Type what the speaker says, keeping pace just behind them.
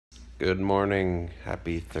Good morning.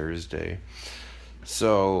 Happy Thursday.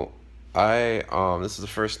 So, this is the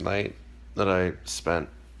first night that I spent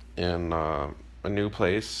in a new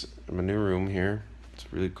place, in my new room here.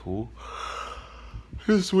 It's really cool.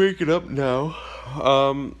 Just waking up now.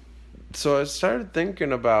 So I started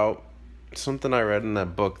thinking about something I read in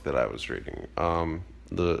that book that I was reading.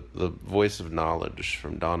 The Voice of Knowledge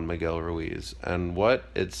from Don Miguel Ruiz. And what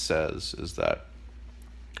it says is that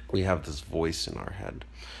we have this voice in our head.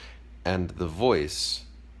 And the voice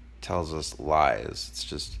tells us lies. It's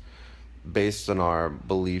just based on our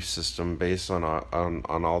belief system, based on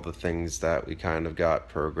on all the things that we kind of got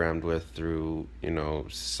programmed with through,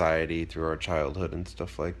 society, through our childhood and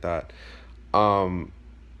stuff like that. And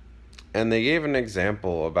they gave an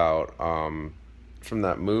example about from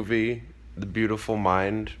that movie, The Beautiful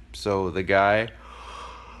Mind. So the guy,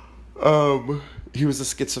 he was a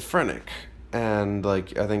schizophrenic, and I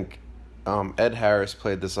think Ed Harris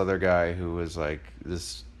played this other guy who was like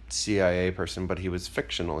this CIA person, but he was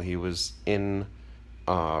fictional. He was in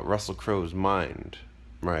Russell Crowe's mind,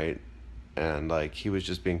 right? And he was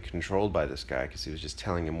just being controlled by this guy because he was just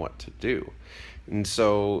telling him what to do. And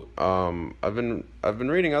so I've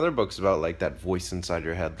been reading other books about that voice inside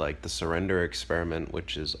your head, like The Surrender Experiment,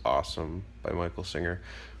 which is awesome, by Michael Singer.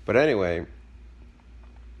 But anyway,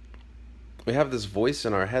 we have this voice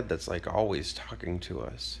in our head that's always talking to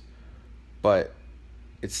us, but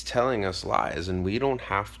it's telling us lies, and we don't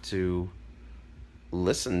have to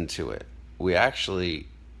listen to it. We actually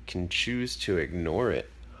can choose to ignore it.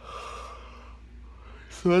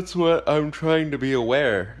 So that's what I'm trying to be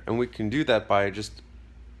aware, and we can do that by just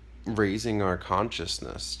raising our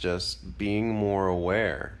consciousness, just being more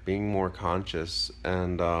aware, being more conscious,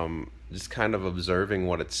 and just kind of observing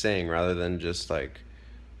what it's saying rather than just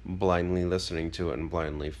blindly listening to it and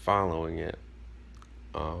blindly following it.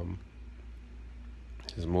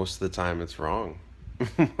 Because most of the time it's wrong.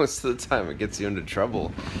 Most of the time it gets you into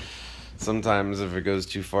trouble. Sometimes if it goes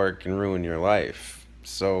too far, it can ruin your life.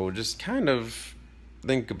 So just kind of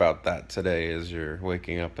think about that today as you're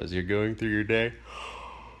waking up, as you're going through your day.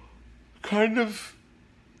 Kind of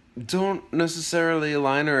don't necessarily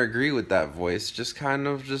align or agree with that voice. Just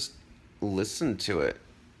listen to it.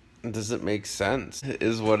 Does it make sense?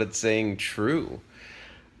 Is what it's saying true?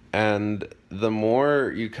 And the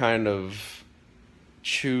more you kind of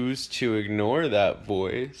choose to ignore that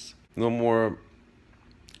voice, the more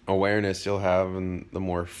awareness you'll have and the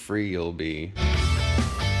more free you'll be.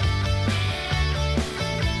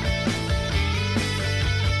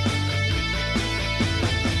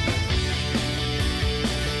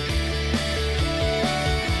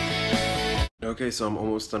 Okay, so I'm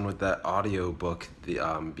almost done with that audio book, the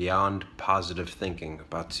Beyond Positive Thinking.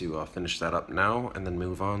 About to finish that up now and then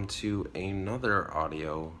move on to another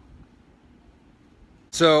audio.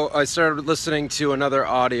 So I started listening to another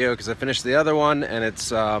audio because I finished the other one, and it's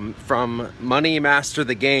from Money Master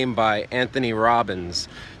the Game by Anthony Robbins.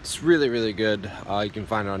 It's really, really good. You can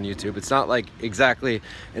find it on YouTube. It's not exactly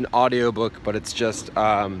an audio book, but it's just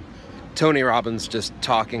Tony Robbins just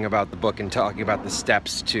talking about the book and talking about the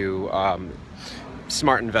steps to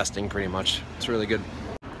smart investing, pretty much. It's really good.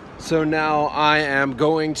 So now I am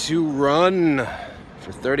going to run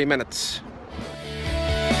for 30 minutes.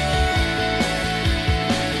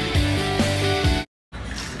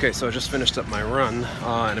 Okay, so I just finished up my run,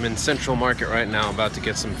 and I'm in Central Market right now, about to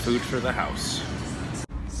get some food for the house.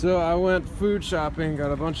 So I went food shopping,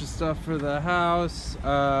 got a bunch of stuff for the house.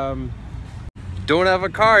 Don't have a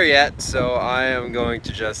car yet, so I am going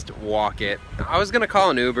to just walk it. I was gonna call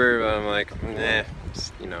an Uber, but I'm like, nah,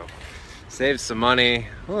 just, save some money.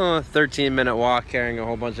 13-minute walk carrying a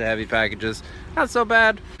whole bunch of heavy packages. Not so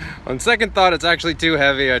bad. On second thought, it's actually too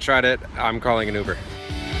heavy. I tried it. I'm calling an Uber.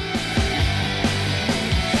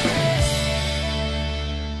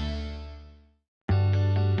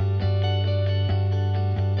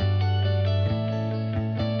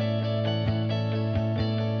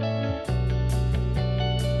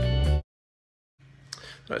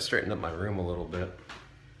 I straightened up my room a little bit.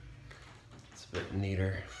 It's a bit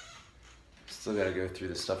neater. Still gotta go through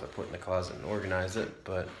the stuff I put in the closet and organize it,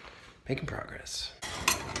 but making progress.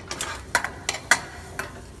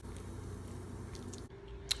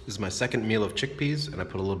 This is my second meal of chickpeas, and I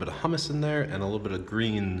put a little bit of hummus in there and a little bit of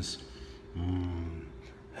greens.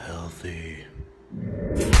 Healthy.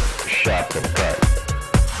 Shopping cart.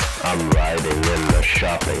 I'm riding in the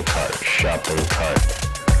shopping cart. Shopping cart.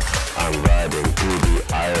 I'm riding through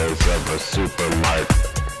the aisles of a supermarket.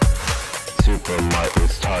 Supermarket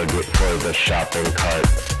is target for the shopping cart.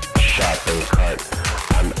 Shopping cart.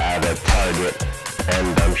 I'm at a Target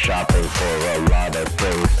and I'm shopping for a lot of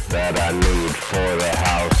things that I need for the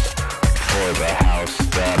house.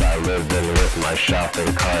 shopping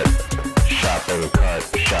cart. Shopping cart,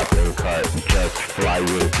 shopping cart, just flying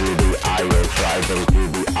through the aisles, driving through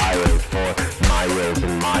the aisles for miles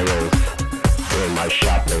and miles. In my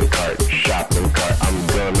shopping cart, shopping cart, I'm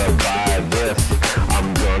gonna buy this,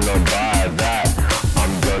 I'm gonna buy that,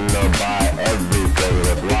 I'm gonna buy everything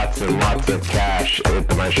with lots and lots of cash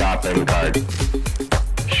into my shopping cart.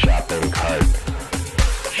 Shopping cart,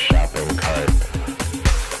 shopping cart.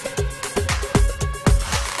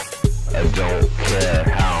 I don't care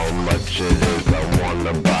how much it is, I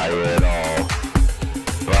wanna buy it all.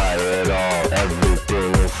 Buy it all,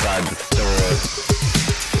 everything inside the store.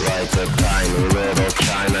 Like a tiny little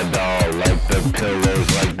China doll. Like the pillows,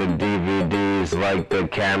 like the DVDs, like the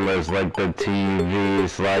cameras, like the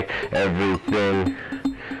TVs, like everything.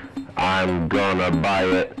 I'm gonna buy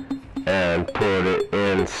it and put it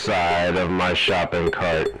inside of my shopping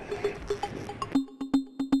cart.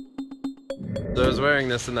 So I was wearing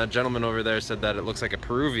this, and that gentleman over there said that it looks like a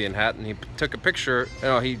Peruvian hat, and he took a picture.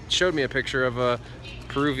 Oh, he showed me a picture of a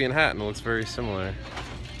Peruvian hat, and it looks very similar.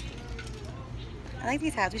 I like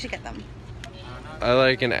these hats. We should get them. I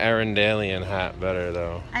like an Arendalian hat better,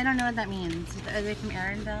 though. I don't know what that means. Are they from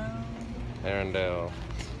Arendelle? Arendelle.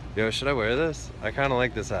 Yo, should I wear this? I kind of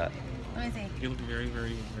like this hat. Let me see. You look very,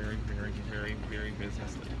 very, very, very, very, very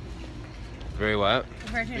businessly. Very what?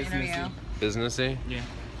 Compared to an interview. Businessy? Yeah.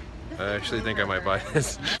 I actually think I might buy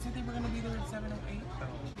this. I think we're gonna be there at 7:08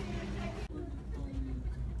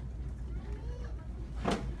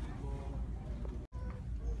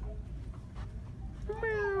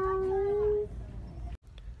 though.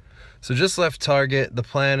 So just left Target. The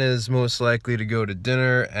plan is most likely to go to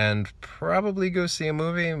dinner and probably go see a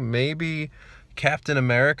movie. Maybe Captain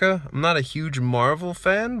America. I'm not a huge Marvel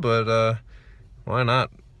fan, but why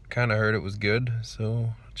not? Kind of heard it was good,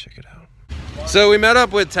 so check it out. So we met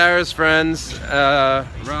up with Tara's friends.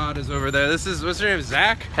 Rod is over there. This is, what's your name,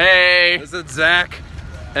 Zach? Hey! This is Zach.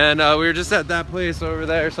 And we were just at that place over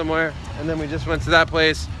there somewhere. And then we just went to that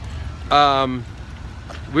place.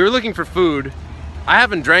 We were looking for food. I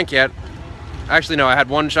haven't drank yet. Actually, no, I had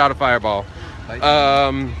one shot of Fireball.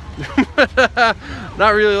 Not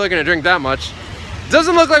really looking to drink that much.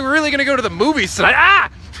 Doesn't look like we're really gonna go to the movies tonight.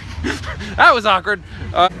 Ah! That was awkward.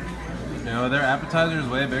 You know, their appetizer is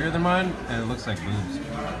way bigger than mine, and it looks like boobs.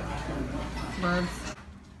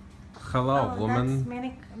 Hello,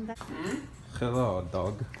 woman. Hello,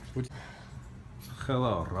 dog.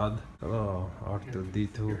 Hello, Rod. Hello,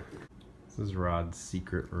 R2D2. This is Rod's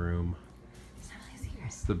secret room.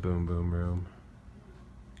 It's the boom boom room.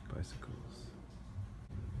 Bicycles.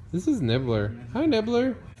 This is Nibbler. Hi,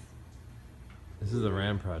 Nibbler. This is the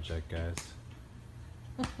RAMM project, guys.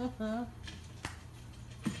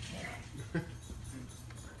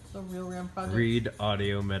 The real RAMM project. Read,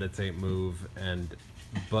 audio, meditate, move, and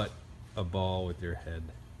butt a ball with your head.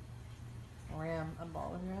 Ram a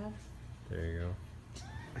ball with your head. There you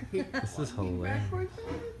go. This is hilarious.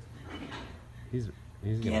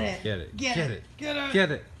 He's gonna get it. Get it. Get it.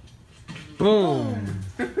 Get it. Boom.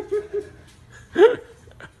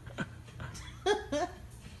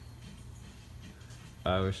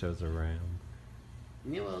 I wish I was a ram.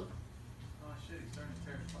 You will. Oh shit, he's starting to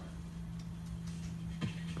tear it apart.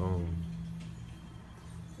 Boom.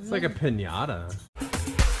 It's like a pinata.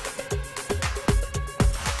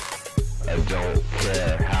 I don't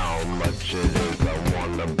care how much it is, I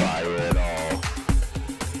wanna buy it all.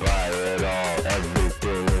 Buy it all,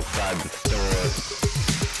 everything inside the store.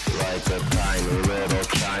 Like a tiny little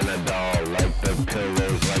China doll. Like the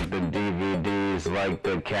pillows, like the DVDs, like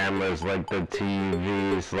the cameras, like the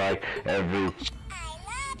TVs, like every